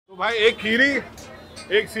भाई एक खीरी,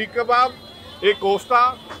 एक सीख कबाब, एक कोफ्ता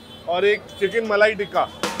और एक चिकन मलाई tikka.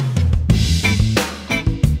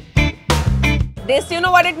 This, you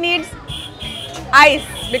know what it needs? Ice,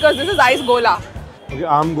 because this is ice gola. Okay,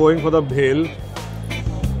 I'm going for the bhel.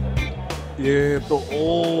 ये तो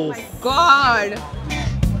Oh my God.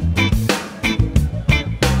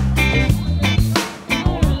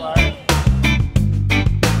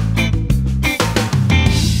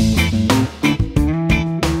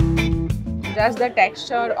 Just the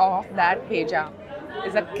texture of that bheja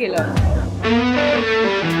is a killer.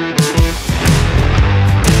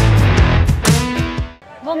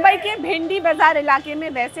 Mumbai के भेंडी बाजार इलाके में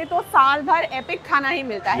वैसे तो साल भर एपिक खाना ही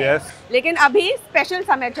मिलता है, लेकिन अभी स्पेशल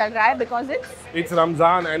समय चल रहा है because it's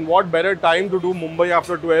Ramzan and what better time to do Mumbai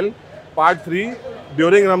after 12 part 3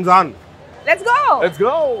 during Ramzan. Let's go. Let's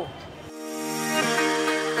go.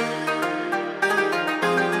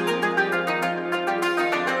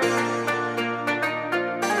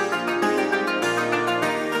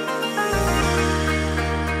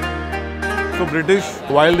 So British,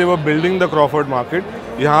 while they were building the Crawford Market,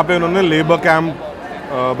 यहाँ पे उन्होंने लेबर कैंप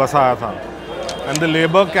बसाया था, and the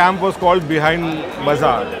labor camp was called Behind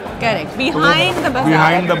Bazar. Correct. Behind the bazaar.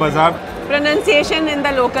 Behind the bazaar. Pronunciation in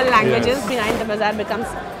the local languages, yes. Behind the bazaar becomes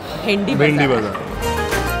Bhendi Bazar. Bhendi Bazar.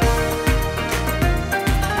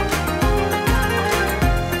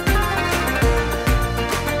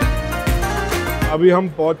 अभी हम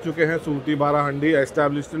पहुंच चुके हैं सूरती बारा हंडी,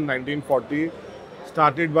 established in 1940,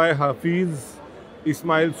 started by Hafiz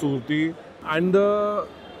Ismail Surti, and the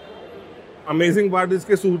amazing part is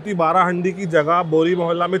कि सूरती बारा हंडी की जगह बोरी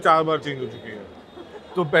मोहल्ला में 4 बार चेंज हो चुकी है।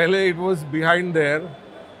 तो पहले it was behind there,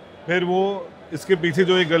 फिर वो इसके पीछे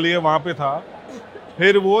जो एक गली है वहाँ पे था,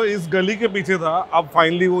 फिर वो इस गली के पीछे था, अब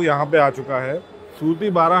फाइनली वो यहाँ पे आ चुका है। सूरती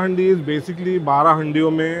बारा हंडी इज बेसिकली 12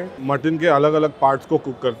 हंडियों में मटन के अलग अलग पार्ट्स को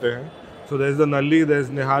कुक करते हैं। So there is the Nalli, there is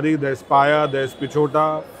Nihari, there is Paya, there is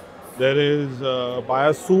Pichota, there is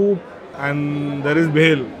Paya soup, and there is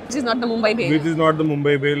Bhel. Which is not the Mumbai Bhel. Which is not the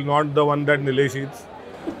Mumbai Bhel, not the one that Nilesh eats.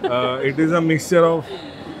 It is a mixture of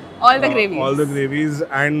all the gravies. All the gravies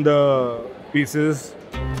and the pieces.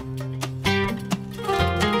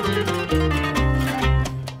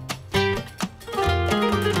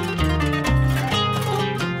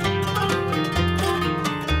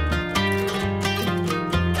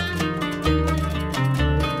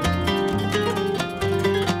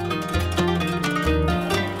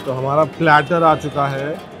 हमारा platter आ चुका है।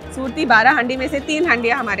 सूरती बारा हंडी में से 3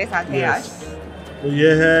 हंडियाँ हमारे साथ हैं आज। तो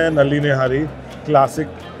ये है नल्ली निहारी क्लासिक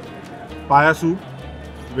पाया सूप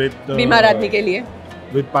विद बीमार आदमी के लिए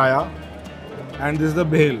विद पाया, एंड दिस इज द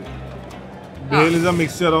भेल। भेल इज अ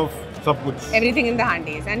मिक्सचर ऑफ सब कुछ, everything in the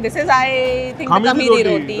हंडीज, and this is I think the खमीरी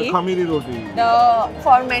roti, खमीरी roti, the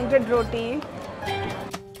fermented रोटी।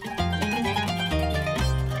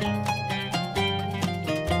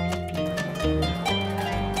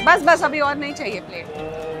 बस बस अभी और नहीं चाहिए प्लेट।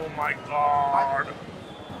 Oh my God.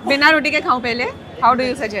 बिना रोटी के खाऊं पहले? How do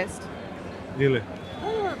you suggest? ये ले।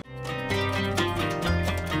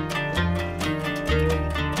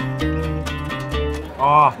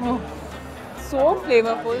 सो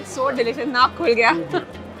फ्लेवरफुल, सो डिलीशियस। नाक खुल गया।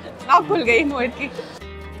 नाक खुल गई मोहित की।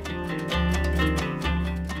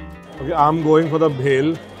 Okay, I am going for the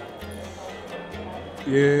भेल।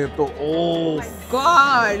 ये तो ओह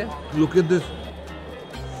God, look at this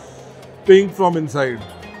pink from inside.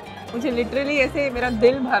 मुझे literally ऐसे मेरा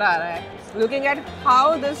दिल भर आ रहा है looking at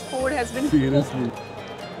how this food has been seriously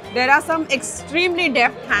cooked. There are some extremely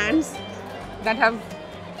deft hands that have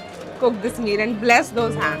cooked this meal, and bless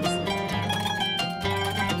those hands.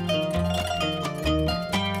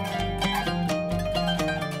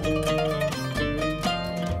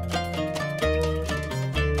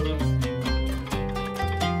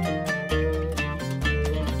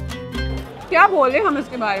 क्या बोले हम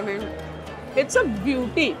इसके बारे में? It's a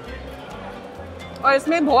beauty. और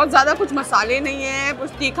इसमें बहुत ज़्यादा कुछ मसाले नहीं है, कुछ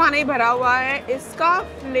तीखा नहीं भरा हुआ है। इसका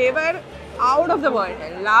flavour out of the world है,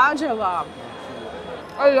 लाजवाब।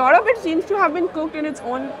 A lot of it seems to have been cooked in its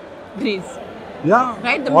own grease. Yeah,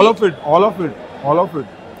 right? all of it, all of it, all of it.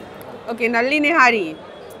 Okay, नल्ली निहारी।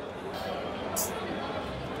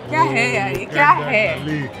 क्या है यार ये? क्या है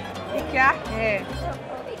ये? क्या है?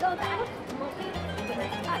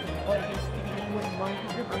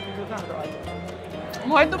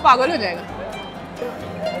 मोहित तो पागल हो जाएगा।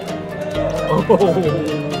 Oh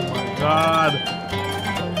my God!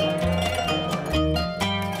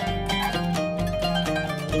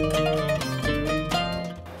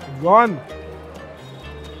 Gone.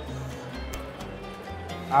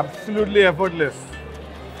 Absolutely effortless.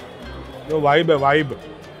 No vibe है, vibe.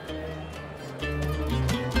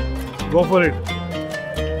 Go for it.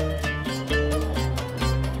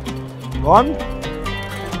 Gone?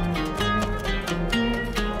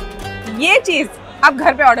 ये चीज आप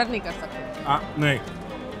घर पे ऑर्डर नहीं कर सकते। नहीं।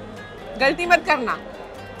 गलती मत करना।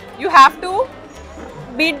 You have to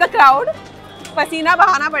beat the crowd. पसीना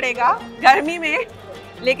बहाना पड़ेगा गर्मी में,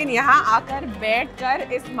 लेकिन यहाँ आकर बैठकर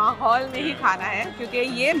इस माहौल में ही खाना है, क्योंकि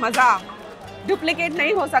ये मजा डुप्लीकेट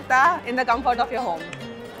नहीं हो सकता in the comfort of your home.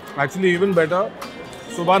 Actually, even better.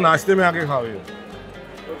 सुबह नाश्ते में आके खाओ ये।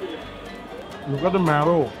 Look at the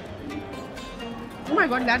marrow. Oh my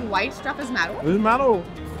god, that white stuff is marrow. This is marrow.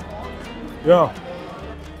 Yeah.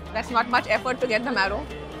 That's not much effort to get the marrow.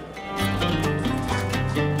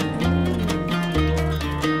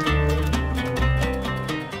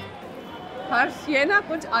 हर्ष, ये ना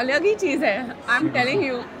कुछ अलग ही चीज है। I'm telling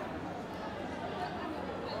you.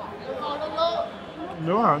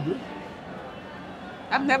 No,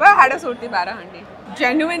 I've never had a Surti Baara Handi.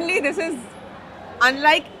 Genuinely, this is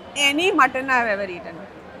unlike any mutton I've ever eaten.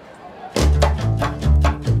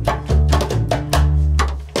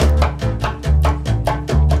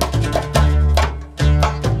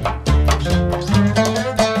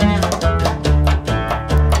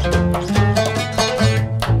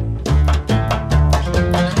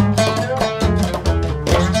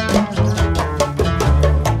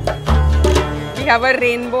 We have a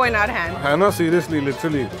rainbow in our hand. है ना, seriously,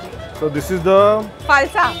 literally. So this is the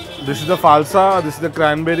Falsa, this is the falsa, this is the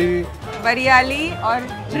cranberry, Variyali और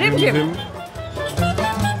rim jim.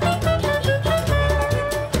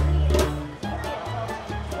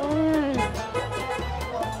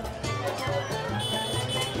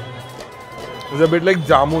 It's a bit like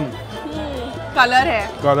jamun Color है.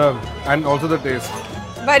 color and also the taste.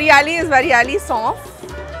 Variyali is Variyali सौंफ.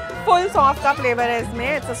 Full सौंफ का flavor है इसमें.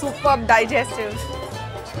 It's a superb digestive.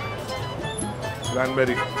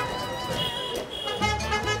 Cranberry.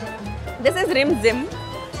 This is rim zim,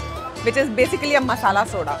 which is basically a masala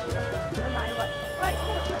soda.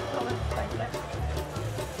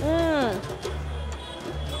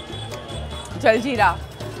 Jaljeera,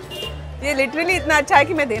 ये literally इतना अच्छा है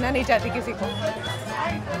कि मैं देना नहीं चाहती किसी को।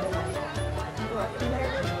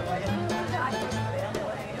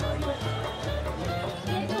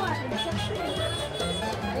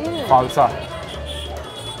 Falsa.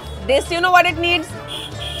 This, you know what it needs?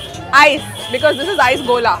 Ice, because this is ice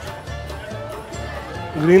gola.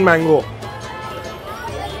 Green mango.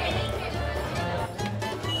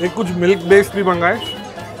 एक कुछ milk based भी मंगाए?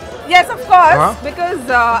 Yes, of course, because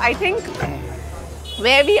I think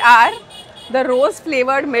where we are, the rose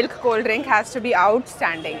flavored milk cold drink has to be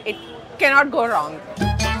outstanding. It cannot go wrong.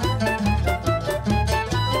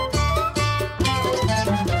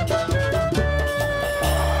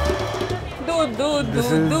 Doodh.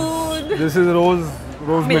 This is rose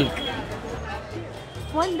milk.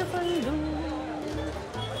 Wonderful दूध.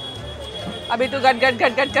 अभी तो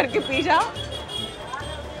गट करके P जा.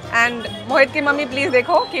 And मोहित की mummy please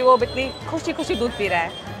देखो कि वो इतनी खुशी दूध पी रहा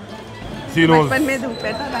है. She knows. बचपन में दूध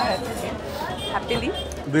पीता था. Happily.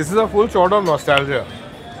 This is a full shot of nostalgia.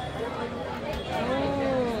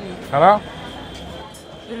 है ना?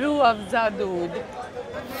 रूह अफ़ज़ा दूध.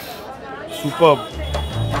 Superb.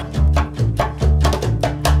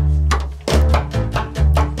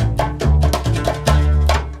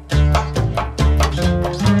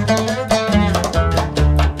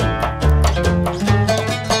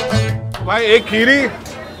 भाई एक खीरी,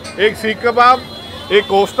 एक सीख कबाब, एक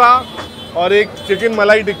कोफ्ता और एक चिकन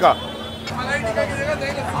मलाई टिक्का।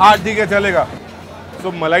 हाँ ठीक है चलेगा।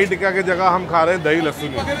 तो मलाई टिक्का की जगह हम खा रहे हैं दही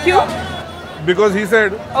लसूनी। क्यों? Because he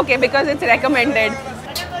said. Okay, because it's recommended.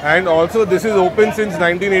 And also this is open since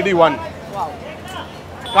 1981. Wow.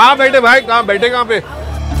 कहाँ बैठे भाई? कहाँ बैठे कहाँ पे?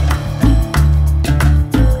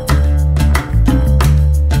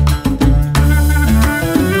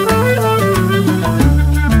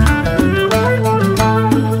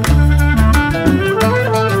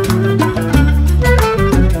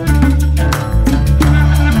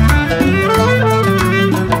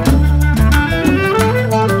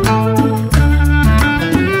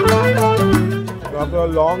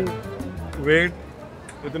 लॉन्ग वेट,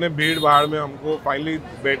 इतने भीड़ भाड़ में हमको फाइनली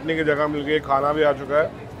बैठने की जगह मिल गई, खाना भी आ चुका है।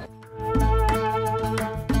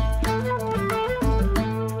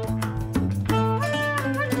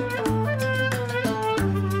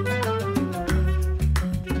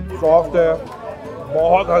 सॉफ्ट है,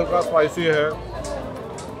 बहुत हल्का स्पाइसी है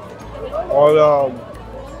और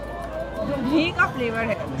घी का फ्लेवर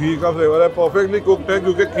है। घी का फ्लेवर है, परफेक्टली कुक्ड है,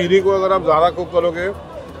 क्योंकि खीरी को अगर आप ज़्यादा कुक करोगे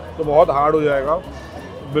तो बहुत हार्ड हो जाएगा।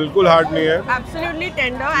 बिल्कुल हार्ड नहीं है। Absolutely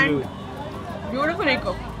tender and beautifully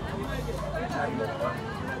cooked.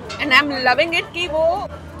 And I'm loving it कि वो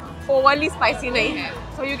overly spicy नहीं है.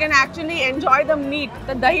 So you can actually enjoy the meat.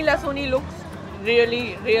 The Dahi Lasooni looks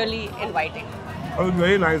really, really inviting. It was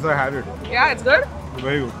very nice. I had it. Yeah, it's good.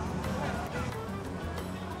 Very good.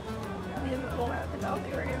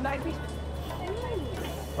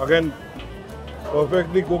 Again,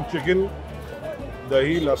 perfectly cooked chicken,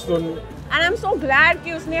 dahi, lasun. And I'm so glad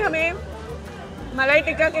कि उसने हमें मलाई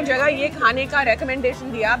टिक्का की जगह ये खाने का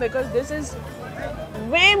recommendation दिया because this is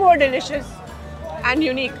way more delicious and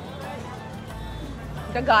unique.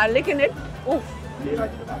 The garlic in it, oof.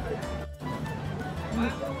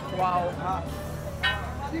 Wow.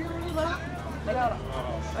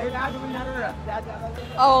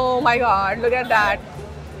 Oh my God! Look at that.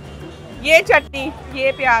 ये चटनी,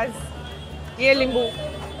 ये प्याज, ये नींबू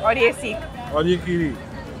और ये सीख. और ये कीवी.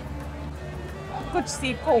 कुछ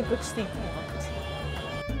सीखो, कुछ सीखो.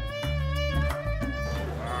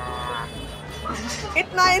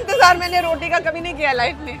 इतना इंतजार मैंने रोटी का कभी नहीं किया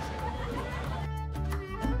लाइफ में.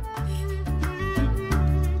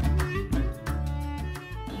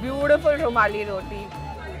 ब्यूटीफुल रुमाली रोटी.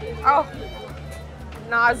 Oh,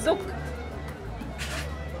 नाजुक.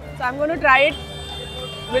 So I'm going to try it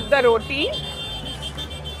with the roti.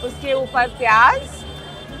 उसके ऊपर प्याज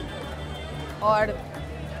और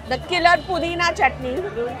the killer पुदीना चटनी.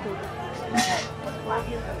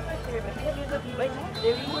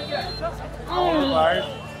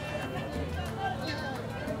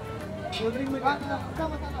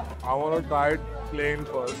 I want to try it plain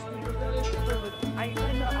first.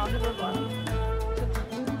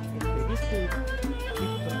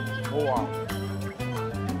 Oh wow.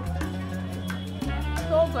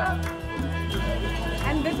 So good.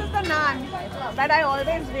 And this is the naan that I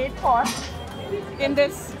always wait for in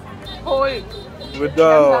this whole With the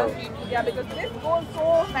yeah, because this goes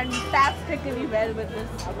so fantastically well with this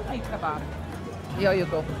seekh kebab. Here you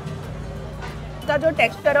go. इसका जो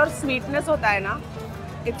texture और sweetness होता है ना,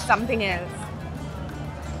 it's something else.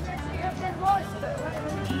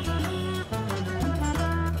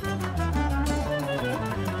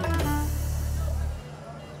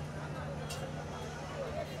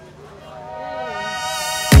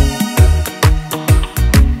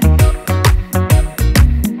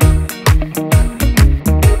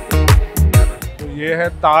 ये है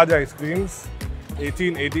ताज ice creams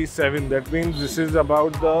 1887. That means this is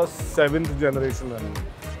about the 7th generation.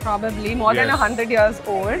 Probably more than Yes. 100 years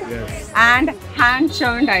old. Yes. And hand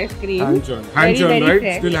churned ice cream. Hand churned. Very, Hand churned, very right?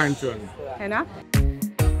 fresh. Still hand churned. है ना?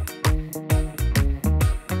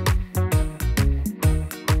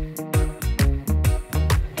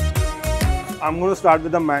 I'm going to start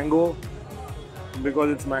with the mango because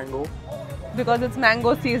it's mango. Because it's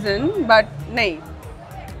mango season, but nahi.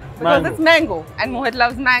 Because Mango. it's mango and Mohit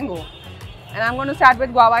loves mango. And I'm going to start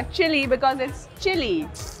with guava chili because it's chili.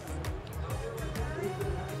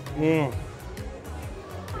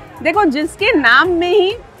 देखो जिसके नाम में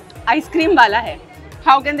ही ice cream वाला है,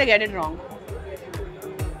 how can they get it wrong?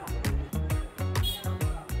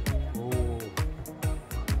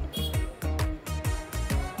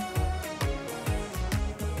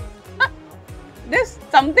 There's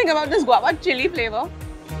something about this guava chili flavor.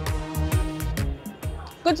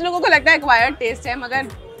 कुछ लोगों को लगता है acquired taste है, मगर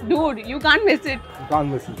dude, you can't miss it. You can't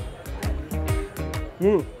miss it.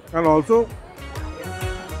 And also,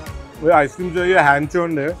 ये आइसक्रीम जो है हैंड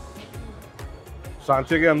चर्न्ड है.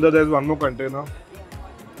 सांचे के अंदर there is one more container.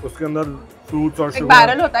 उसके अंदर फ्रूट्स और एक शुगर.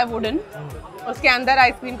 बैरल होता है वुडन, उसके अंदर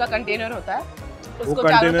आइसक्रीम का कंटेनर होता है. वो उसको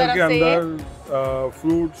चारों कंटेनर के तरफ से अंदर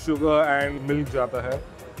फ्रूट, शुगर एंड मिल्क जाता है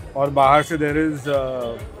और बाहर से there is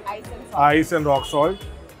ice and rock salt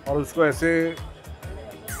और उसको ऐसे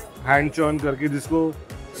हैंड चर्न करके जिसको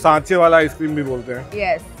सांचे वाला आइसक्रीम भी बोलते हैं.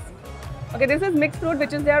 Yes. Okay, this is mixed fruit,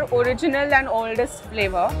 which is their original and oldest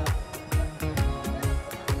flavor.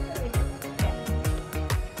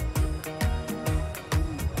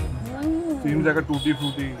 Seems like a tutti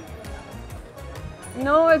frutti.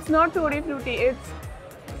 No, it's not tutti frutti.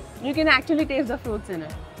 You can actually taste the fruits in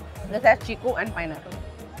it. This has chico and pineapple.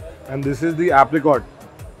 And this is the apricot.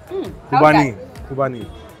 How's Kubani. that? Kubani.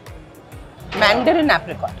 Mandarin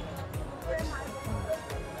apricot.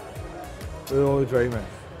 Oh, it's very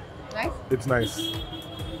nice. Nice. It's nice.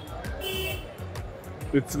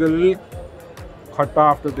 It's a little khatta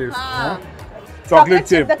aftertaste. हाँ. Chocolate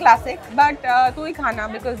chip. the classic, but तू ही खाना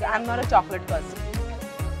because I'm not a chocolate person.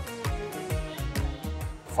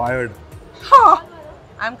 Fired.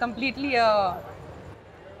 I'm completely a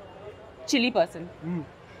chili person.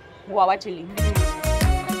 Guava chili.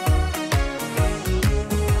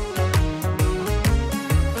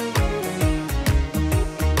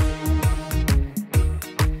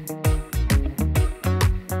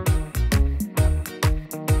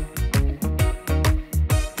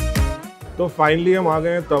 तो finally हम आ गए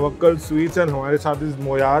हैं तवक्कल sweets and हमारे साथ is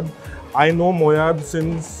मोयाद. I know Moyad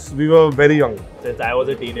since we were very young. Since I was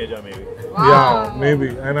a teenager, maybe. Wow. Yeah, maybe.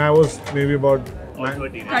 And I was maybe about Also a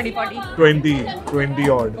teenager. 30, 40. 20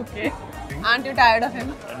 odd. Okay. Aren't you tired of him?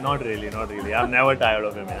 Not really, not really. I'm never tired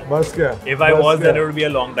of him. Yeah. बस क्या? If I बस was, क्या? then it would be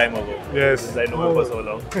a long time ago. Yes. Since I know him for so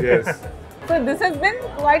long. Yes. So this has been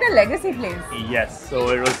quite a legacy place. Yes. So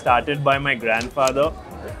it was started by my grandfather.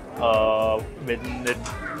 When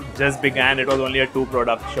it just began, it was only a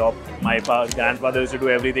 2-product shop. My grandfather used to do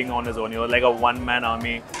everything on his own. He was like a one-man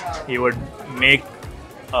army. He would make,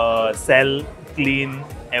 sell, clean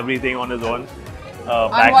everything on his own.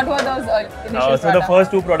 And what were those initial So the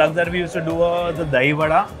first 2 products that we used to do were the Dahi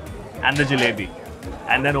Vada and the Jalebi.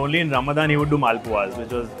 And then only in Ramadan he would do Malpuas,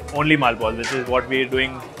 which was only Malpuas, which is what we're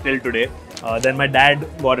doing till today. Then my dad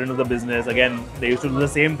got into the business. Again, they used to do the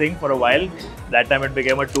same thing for a while. That time it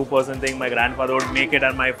became a 2-person thing. My grandfather would make it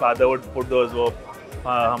and my father would put those,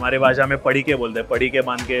 हमारे भाषा में पड़ी के बोलते हैं, पड़ी के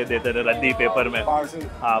बांध के देते थे रद्दी पेपर में.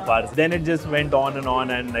 हाँ, parcel. Then it just went on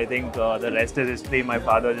and I think the rest is history. My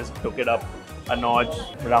father just took it up a notch.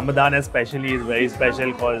 Ramadan especially is very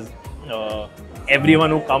special because everyone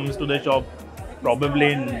who comes to the shop, probably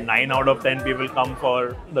 9 out of 10 people come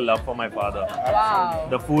for the love for my father. Wow.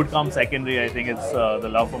 The food comes secondary. I think it's the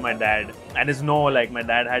love for my dad. And it's like my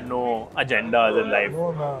dad had no agendas in life.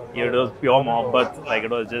 No, no. It was pure mohabbat. Like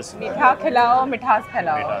it was just मीठा खिलाओ, मिठास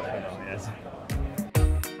फैलाओ. yes.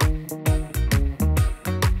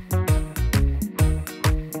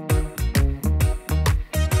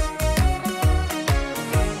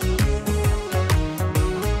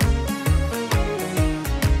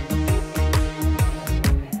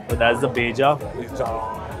 So that's the Bheja.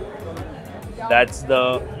 That's the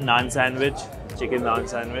naan sandwich, chicken naan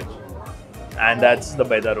sandwich. And that's the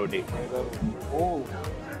Bheja roti.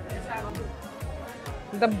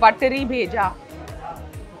 The buttery bheja.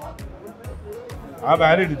 I've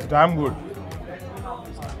had it. It's damn good.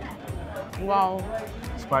 Wow.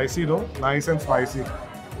 Spicy though. Nice and spicy.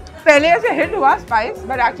 पहले ऐसे hit हुआ spice,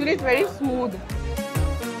 but actually it's very smooth.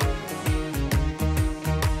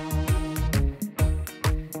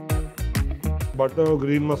 Butter,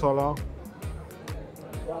 green masala,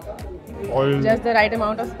 oil. Just the right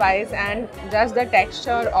amount of spice and just the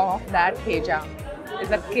texture of that bheja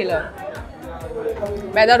is a killer.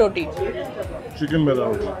 Bheja roti. Chicken bheja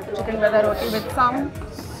roti. Chicken bheja roti with some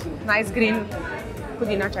nice green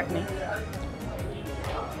pudina chutney.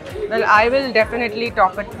 Well, I will definitely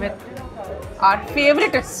top it with our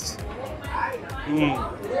favoritist.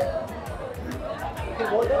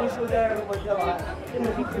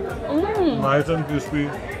 Nice and crispy.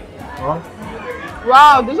 Huh?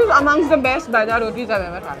 Wow, this is amongst the best bheja rotis I've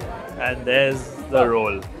ever had. And there's the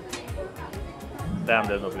roll. Damn,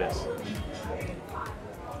 there's no place.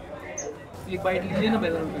 एक bite लीजिए ना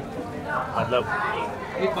बेजा रोटी. मतलब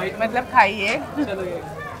एक bite मतलब खाइए. चलो ये.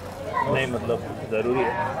 नहीं मतलब जरूरी है.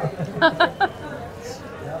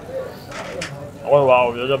 Oh wow,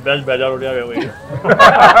 you're the best Bheja roti I've ever eaten.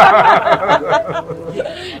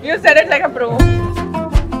 You said it like a pro.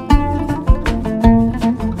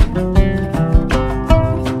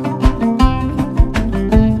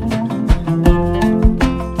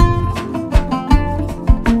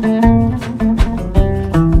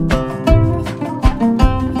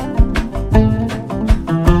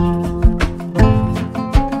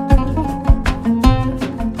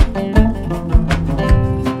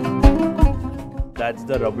 That's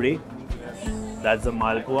the Rabdi, that's the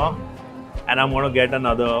Malpua, and I'm going to get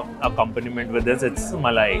another accompaniment with this. It's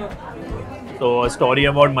Malai. So a story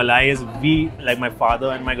about Malai is like my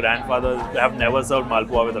father and my grandfather have never served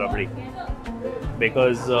Malpua with Rabdi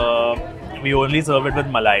because we only serve it with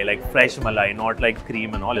Malai, like fresh Malai, not like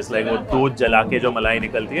cream and all. It's like वो दूध जला के जो मलाई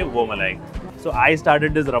निकलती है वो मलाई. So I started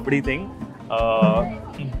this Rabdi thing.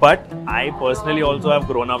 But I personally also have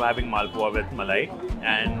grown up having Malpua with Malai,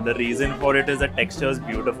 and the reason for it is the texture is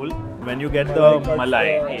beautiful. When you get the Malai,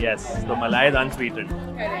 yes, the Malai is unsweetened,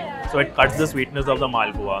 so it cuts the sweetness of the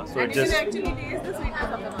Malpua. So it just actually taste the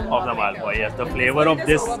sweetness of the Malpua. Yes, the flavor of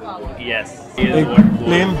this, yes, is एक what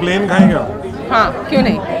plain खाएंगे. हाँ, क्यों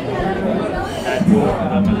नहीं? that's the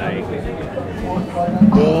Malai.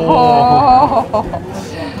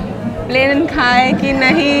 Plane खाए कि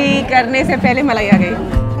नहीं करने से पहले मलाई आ गई.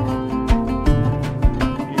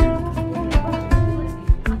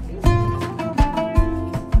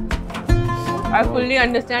 I fully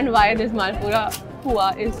understand why this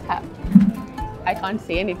Malpua is I can't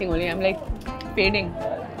say anything only. I'm like fading.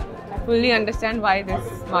 I fully understand why this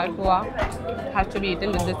Malpua has to be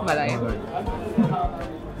eaten with this malai.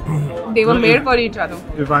 They were made for each other.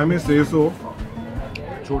 If I may say so,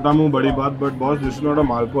 छोटा मुंह बड़ी बात, but boss, this is not a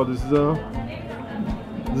malpua. This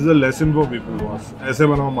is a lesson for people, boss. ऐसे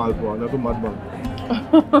बनाओ malpua, ना तो मत बनाओ.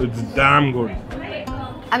 It's damn good.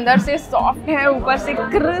 अंदर से सॉफ्ट है, ऊपर से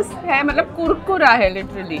क्रिस्प है, मतलब कुरकुरा है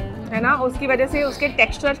लिटरली, है ना. उसकी वजह से, उसके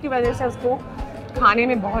टेक्सचर की वजह से उसको खाने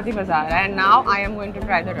में बहुत ही मजा आ रहा है. And now I am going to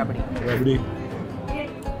try the rabri. Rabri.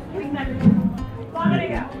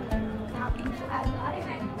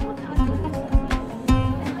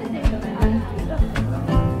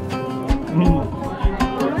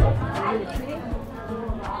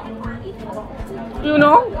 You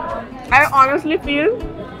know, I honestly feel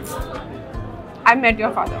I met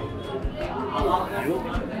your father.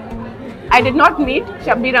 I did not meet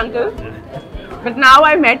Shabbir uncle, but now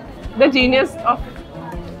I met the genius of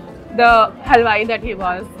the halwai that he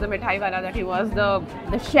was, the mithai wala that he was,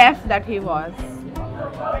 the chef that he was.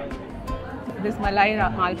 This malai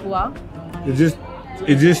malpua.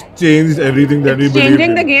 It just changed everything that we believed in.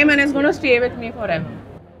 Changing the game, and it's going to stay with me forever.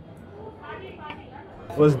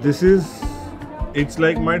 First, it's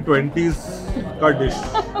like my 20s ka dish.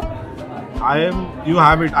 You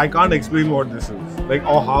have it. I can't explain what this is, like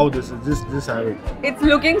or how this is. Just have it. It's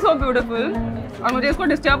looking so beautiful, और मुझे इसको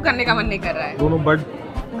disturb करने का मन नहीं कर रहा है. No, but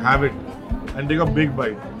have it and take a big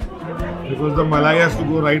bite because the malai has to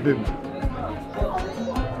go right in.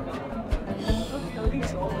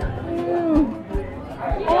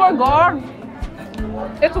 Oh my god,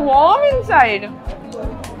 it's warm inside.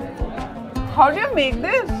 How do you make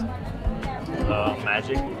this?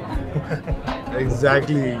 Magic.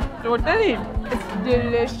 Exactly. Totally. It's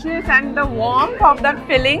delicious, and the warmth of that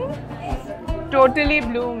filling totally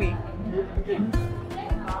blew me.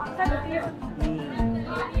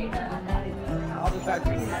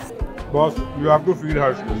 Boss, you have to feed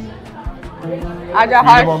Harsh this. Aja Feed him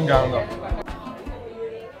Harsh. on camera.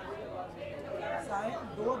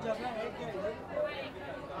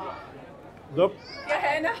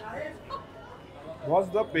 What's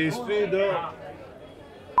the pastry?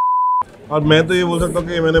 और मैं तो ये बोल सकता हूँ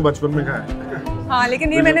कि ये मैंने बचपन में खाया है. हाँ,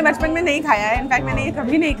 लेकिन ये मैंने बचपन में नहीं खाया है. इनफैक्ट मैंने ये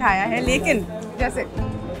कभी नहीं खाया है. लेकिन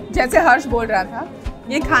जैसे हर्ष बोल रहा था,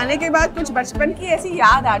 ये खाने के बाद कुछ बचपन की ऐसी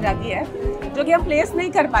याद आ जाती है जो कि हम प्लेस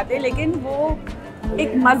नहीं कर पाते, लेकिन वो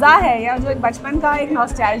एक मज़ा है, या जो एक बचपन का एक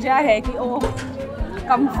नॉस्टैल्जिया है कि ओह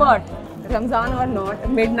कंफर्ट, रमज़ान और नॉट,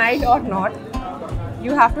 मिडनाइट और not,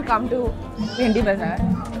 you have to come to भेंडी बाजार,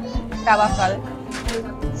 तवक्कल,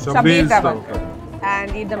 Shabbir तवक्कल,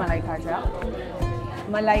 and eat the malai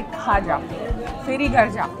khaja. फिर ही घर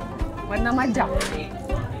जा, वरना मत जा.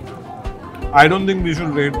 I don't think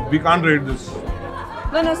we can't rate this.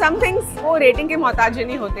 No, some things वो rating के मोहताज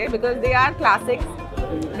नहीं होते because they are classics.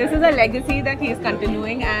 This is a legacy that he is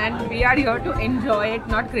continuing, and we are here to enjoy it,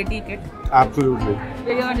 not critique it. Absolutely.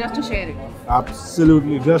 We're here just to share it.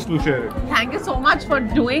 Absolutely, just to share it. Thank you so much for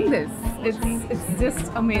doing this. It's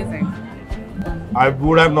just amazing. I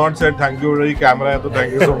would have not said thank you already. Camera hai, so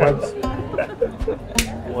thank you so much.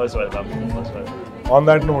 Most welcome. Most welcome. On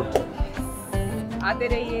that note, आते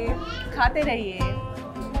रहिए, खाते रहिए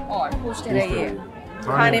और पूछते रहिए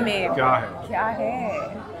खाने में क्या है.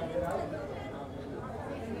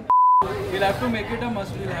 We'll have to make it a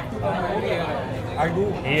must. We'll have to come every year. I do.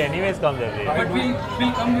 He anyways comes every year. But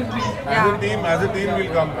we'll come with me. As a team,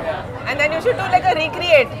 we'll come. And then you should do like a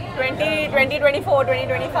recreate 2024,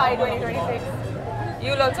 2025, 2026.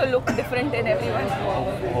 You'll also look different in everyone.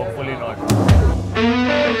 Hopefully not.